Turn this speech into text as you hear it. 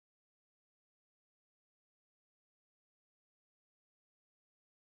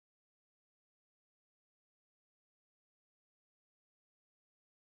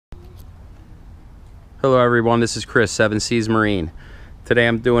Hello everyone, this is Chris, Seven Seas Marine. Today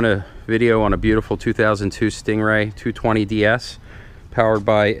I'm doing a video on a beautiful 2002 Stingray 220DS powered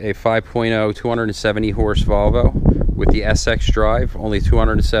by a 5.0 270 horse Volvo with the SX drive, only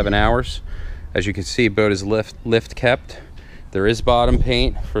 207 hours. As you can see, boat is lift kept. There is bottom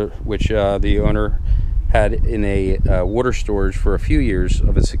paint for which the owner had in a water storage for a few years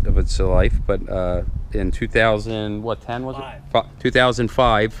of its life, but in 2000, what, 10 was it?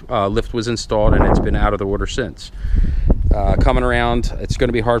 2005, lift was installed and it's been out of the water since. Coming around, it's going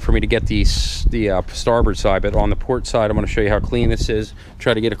to be hard for me to get the starboard side, but on the port side, I'm going to show you how clean this is.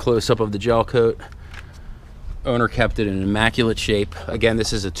 Try to get a close-up of the gel coat. Owner kept it in immaculate shape. Again,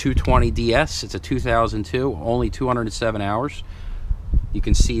 this is a 220DS. It's a 2002, only 207 hours. You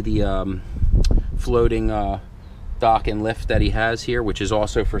can see the floating dock and lift that he has here, which is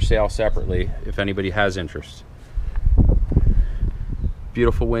also for sale separately if anybody has interest.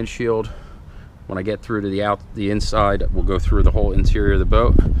 Beautiful windshield. When I get through to the inside, we'll go through the whole interior of the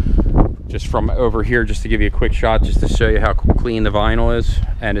boat. Just from over here, just to give you a quick shot, just to show you how clean the vinyl is.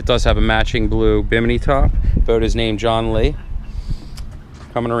 And it does have a matching blue bimini top. Boat is named John Lee.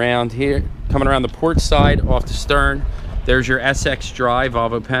 Coming around here, coming around the port side off the stern, there's your SX drive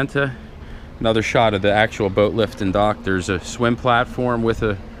Volvo Penta. Another shot of the actual boat lift and dock. There's a swim platform with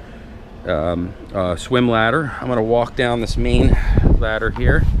a swim ladder. I'm going to walk down this main ladder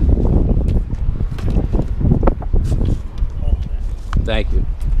here. Thank you.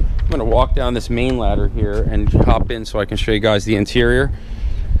 I'm going to walk down this main ladder here and hop in so I can show you guys the interior.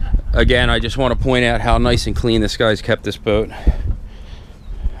 Again, I just want to point out how nice and clean this guy's kept this boat.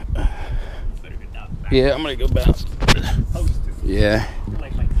 Yeah, I'm going to go back. Yeah.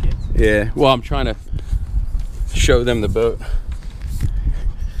 Yeah, well, I'm trying to show them the boat.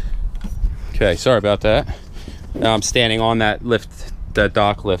 Okay, sorry about that. Now I'm standing on that lift, that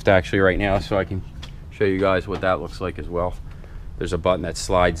dock lift actually right now, so I can show you guys what that looks like as well. There's a button that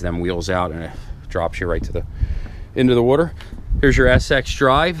slides them wheels out and it drops you right to into the water. Here's your SX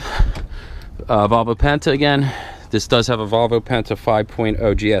drive, Volvo Penta again. This does have a Volvo Penta 5.0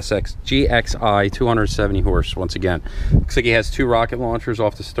 GXI 270 horse once again. Looks like he has two rocket launchers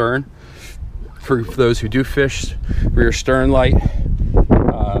off the stern. For those who do fish, rear stern light,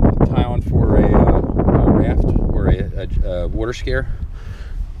 tie on for a raft or a water scare.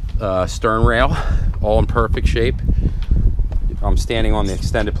 Stern rail, all in perfect shape. I'm standing on the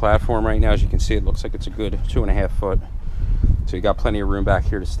extended platform right now. As you can see, it looks like it's a good 2.5 foot. So you got plenty of room back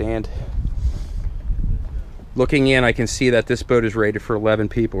here to stand. Looking in, I can see that this boat is rated for 11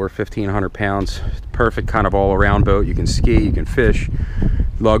 people or 1,500 pounds. Perfect kind of all-around boat. You can ski, you can fish,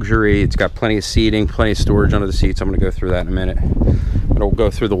 luxury. It's got plenty of seating, plenty of storage under the seats. I'm going to go through that in a minute. And we'll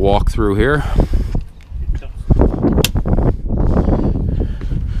go through the walkthrough here.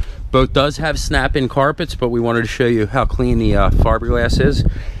 Boat does have snap-in carpets, but we wanted to show you how clean the fiberglass is.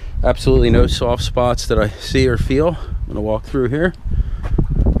 Absolutely no soft spots that I see or feel. I'm going to walk through here.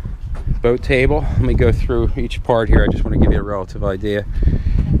 Boat table. Let me go through each part here. I just want to give you a relative idea.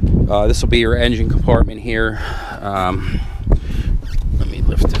 This will be your engine compartment here. Let me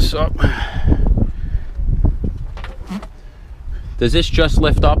lift this up. Does this just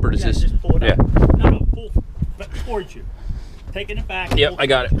lift up, or does this? Just pull it up. Yeah. No, pull towards you. Taking it back. Yep, I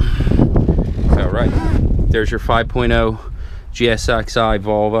got it. All right. There's your 5.0 GSXI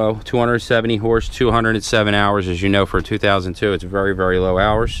Volvo, 270 horse, 207 hours. As you know, for 2002, it's very, very low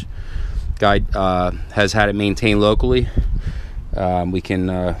hours. Guy has had it maintained locally. We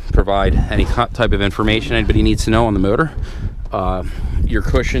can provide any type of information anybody needs to know on the motor. Your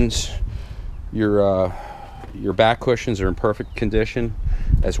cushions, your back cushions are in perfect condition,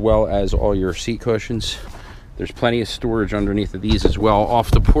 as well as all your seat cushions. There's plenty of storage underneath of these as well. Off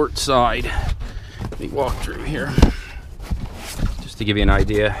the port side, let me walk through here just to give you an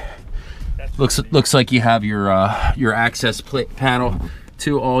idea. Looks like you have your access panel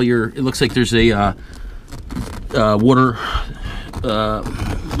to all your. It looks like there's a water.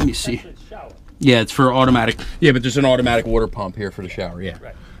 Let me see. Yeah, it's for automatic. Yeah, but there's an automatic water pump here for the shower. Yeah.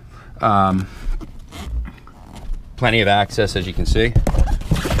 Right. Plenty of access, as you can see.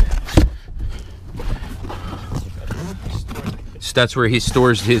 So that's where he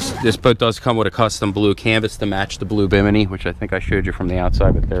stores his. This boat does come with a custom blue canvas to match the blue bimini, which I think I showed you from the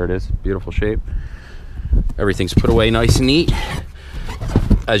outside, but there it is. Beautiful shape. Everything's put away nice and neat.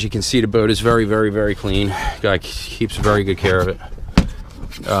 As you can see, the boat is very, very, very clean. Guy keeps very good care of it.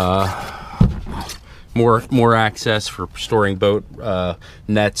 More access for storing boat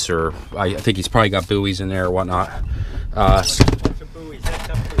nets, or I think he's probably got buoys in there or whatnot.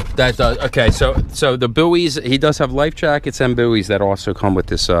 That does. Okay, so the buoys, he does have life jackets and buoys that also come with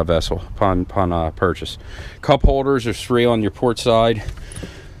this vessel upon purchase. Cup holders, there's 3 on your port side.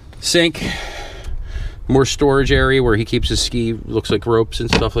 Sink, more storage area where he keeps his ski, looks like ropes and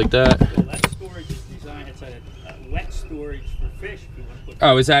stuff like that. Well, that storage is designed, it's a wet storage for fish. If you want to put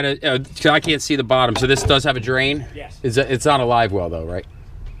Oh, is that a, I can't see the bottom, so this does have a drain? Yes. It's not a live well though, right?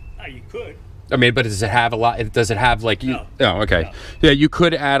 Oh, you could. I mean, but does it have a lot? Does it have like you? No. Oh, okay. No. Yeah, you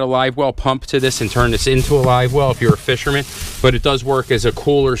could add a live well pump to this and turn this into a live well if you're a fisherman, but it does work as a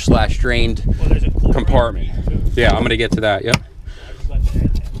cooler / drained Well, there's a cooler compartment. underneath, too. Yeah, I'm gonna get to that. Yep. I just let you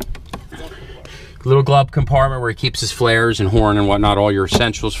add that. Little glove compartment where he keeps his flares and horn and whatnot, all your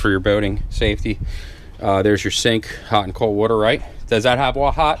essentials for your boating safety. There's your sink, hot and cold water, right? Does that have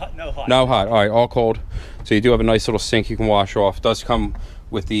all hot? No hot. No hot. All right, all cold. So you do have a nice little sink you can wash off. Does come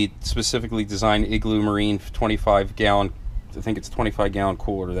with the specifically designed Igloo Marine 25 gallon, I think it's 25 gallon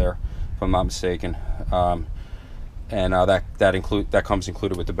cooler there, if I'm not mistaken. And that comes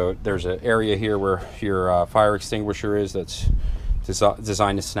included with the boat. There's an area here where your fire extinguisher is that's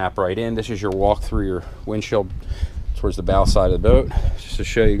designed to snap right in. This is your walk through your windshield towards the bow side of the boat. Just to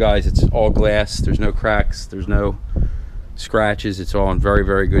show you guys, it's all glass. There's no cracks. There's no scratches. It's all in very,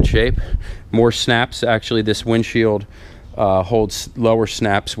 very good shape. More snaps. Actually, this windshield holds lower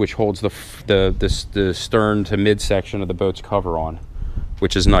snaps, which holds the stern to midsection of the boat's cover on,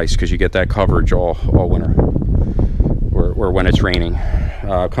 which is nice because you get that coverage all winter or when it's raining.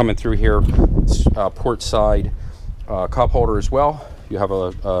 Coming through here, port side cup holder as well. You have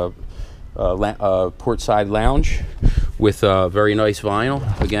a port side lounge with very nice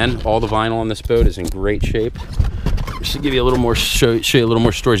vinyl. Again, all the vinyl on this boat is in great shape. Just to give you a little more, show you a little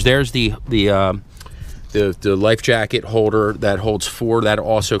more storage. There's the life jacket holder that holds 4. That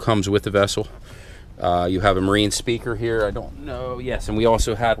also comes with the vessel. You have a marine speaker here. I don't know. Yes, and we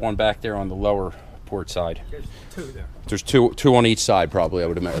also had one back there on the lower port side. There's 2 there. There's two on each side, probably, I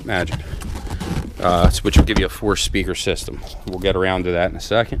would imagine. Which will give you a 4-speaker system. We'll get around to that in a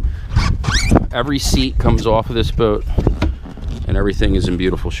second. Every seat comes off of this boat, and everything is in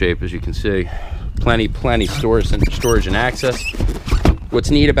beautiful shape, as you can see. Plenty storage and access. What's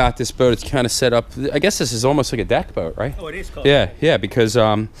neat about this boat, it's kind of set up, I guess this is almost like a deck boat, right? Oh, it is called. Yeah, because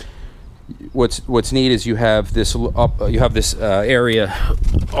what's neat is you have this area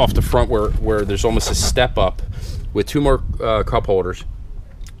off the front where there's almost a step up with 2 more cup holders,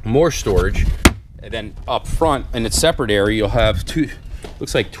 more storage, and then up front in a separate area you'll have 2,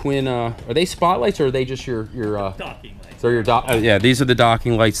 looks like twin. Are they spotlights or are they just your Docking lights. So your yeah, these are the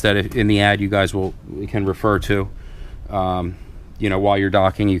docking lights that in the ad you guys can refer to. You know, while you're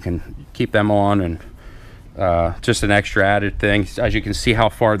docking, you can keep them on, and just an extra added thing. As you can see how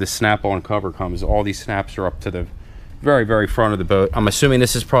far the snap-on cover comes. All these snaps are up to the very, very front of the boat. I'm assuming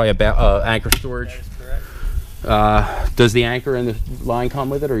this is probably anchor storage. That is correct. Does the anchor and the line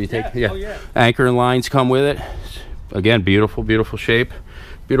come with it, or you take? Yeah. Oh, yeah. Anchor and lines come with it. Again, beautiful shape,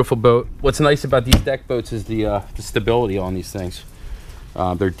 beautiful boat. What's nice about these deck boats is the stability on these things.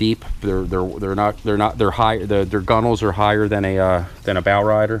 They're deep. They're high. Their gunnels are higher than a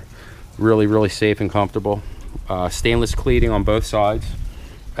bowrider. Really safe and comfortable. Stainless cleating on both sides,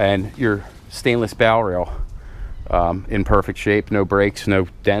 and your stainless bow rail in perfect shape. No breaks, no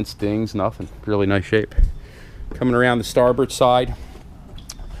dents, dings, nothing. Really nice shape. Coming around the starboard side,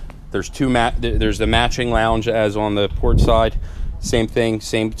 there's there's the matching lounge as on the port side. Same thing,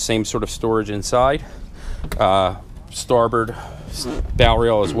 same sort of storage inside. Starboard bow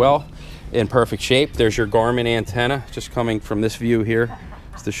rail as well, in perfect shape. There's your Garmin antenna, just coming from this view here,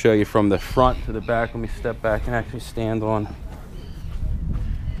 just to show you from the front to the back. Let me step back and actually stand on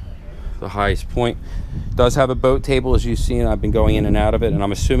the highest point. Does have a boat table, as you've seen. I've been going in and out of it, and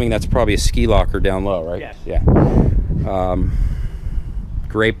I'm assuming that's probably a ski locker down low, right? Yes. Yeah.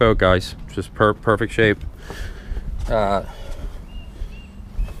 Great boat, guys. Just perfect shape. Let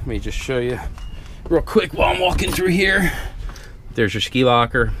me just show you real quick while I'm walking through here. There's your ski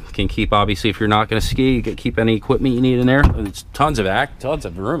locker. You can keep, obviously, if you're not going to ski, you can keep any equipment you need in there. There's tons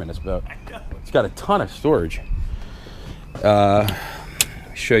of room in this boat. It's got a ton of storage.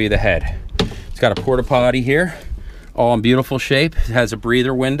 Show you the head. It's got a porta potty here, all in beautiful shape. It has a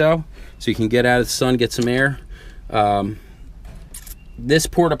breather window, so you can get out of the sun, get some air. This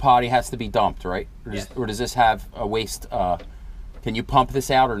porta potty has to be dumped, right? Or does this have a waste? Can you pump this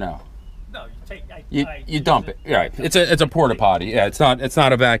out or no? No, you dump it. Right. It's a porta potty. Yeah, it's not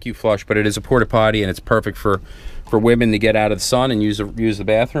a vacuum flush, but it is a porta potty, and it's perfect for women to get out of the sun and use the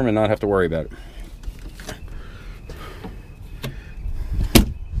bathroom and not have to worry about it.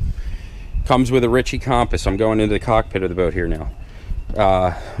 Comes with a Ritchie compass. I'm going into the cockpit of the boat here now.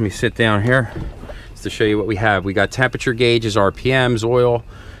 Let me sit down here just to show you what we have. We got temperature gauges, RPMs, oil,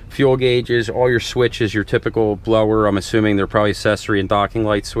 fuel gauges, all your switches, your typical blower. I'm assuming they're probably accessory and docking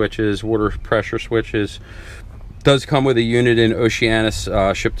light switches, water pressure switches. Does come with a unit in Oceanus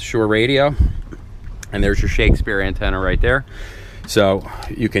ship-to-shore radio. And there's your Shakespeare antenna right there. So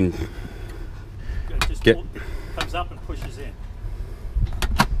you can get... Comes up and pushes in.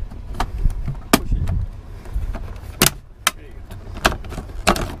 Push it. There you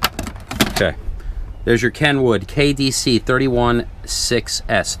go. Okay. There's your Kenwood KDC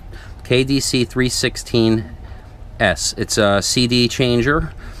 316S. KDC 316S. It's a CD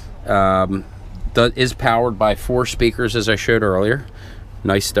changer. Is powered by 4 speakers, as I showed earlier.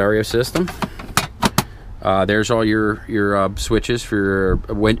 Nice stereo system. There's all your switches for your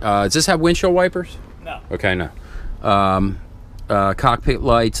does this have windshield wipers? No. Okay, no. Cockpit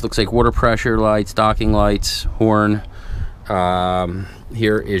lights, looks like water pressure lights, docking lights, horn.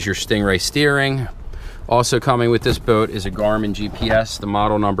 Here is your Stingray steering. Also coming with this boat is a Garmin GPS. The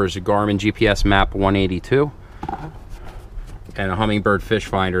model number is a Garmin GPS Map 182. And a Humminbird fish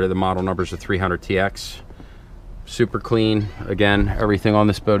finder. The model number is a 300TX. Super clean. Again, everything on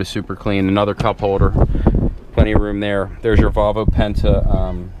this boat is super clean. Another cup holder. Plenty of room there. There's your Volvo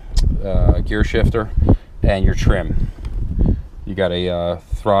Penta gear shifter and your trim. You got a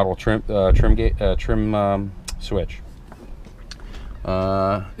throttle trim switch.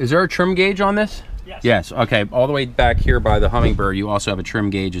 Is there a trim gauge on this? Yes. Yes. Okay. All the way back here by the Humminbird, you also have a trim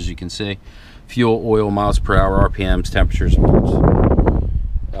gauge, as you can see. Fuel, oil, miles per hour, RPMs, temperatures, and volts.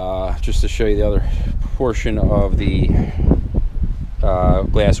 Just to show you the other portion of the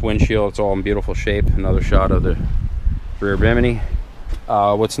glass windshield, it's all in beautiful shape. Another shot of the rear bimini.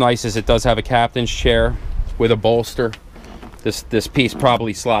 What's nice is it does have a captain's chair with a bolster. This piece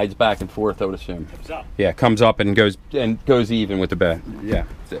probably slides back and forth, I would assume. Comes up. Yeah, comes up and goes even with the bed. Yeah.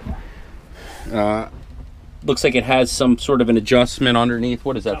 Looks like it has some sort of an adjustment underneath.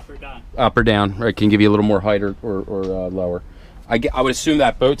 What is that? Up or down. Up or down, right? Can give you a little more height or lower. I would assume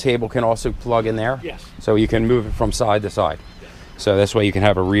that boat table can also plug in there. Yes. So you can move it from side to side. Yes. So this way you can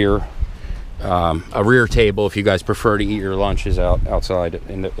have a rear table if you guys prefer to eat your lunches outside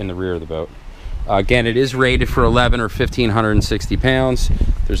in the rear of the boat. Again, it is rated for 11 or 1,560 pounds.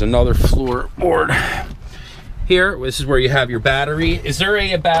 There's another floorboard here. This is where you have your battery. Is there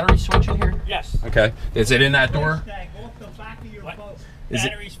a battery switch in here? Yes. Okay. Is it in that door? Off the back of your boat.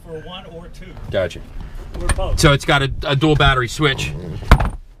 Batteries for 1 or 2. Gotcha. Or both. So it's got a dual battery switch.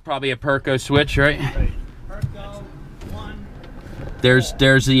 Probably a Perco switch, right? Right. Perco 1.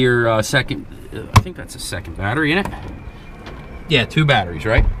 There's your second. I think that's a second battery in it. Yeah, 2 batteries,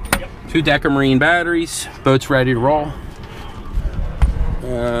 right? Yep. 2 Decker Marine batteries. Boat's ready to roll.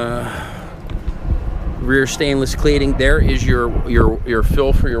 Rear stainless cladding. There is your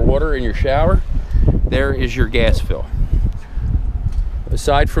fill for your water in your shower. There is your gas fill.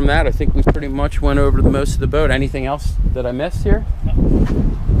 Aside from that, I think we pretty much went over the most of the boat. Anything else that I missed here? No.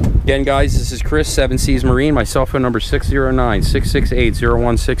 Again, guys, this is Chris, 7 Seas Marine. My cell phone number is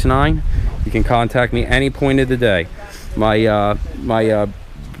 609-668-0169. You can contact me any point of the day. My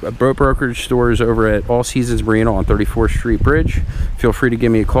boat brokerage store is over at All Seasons Marina on 34th Street Bridge. Feel free to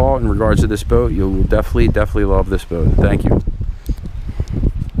give me a call in regards to this boat. You'll definitely love this boat. Thank you.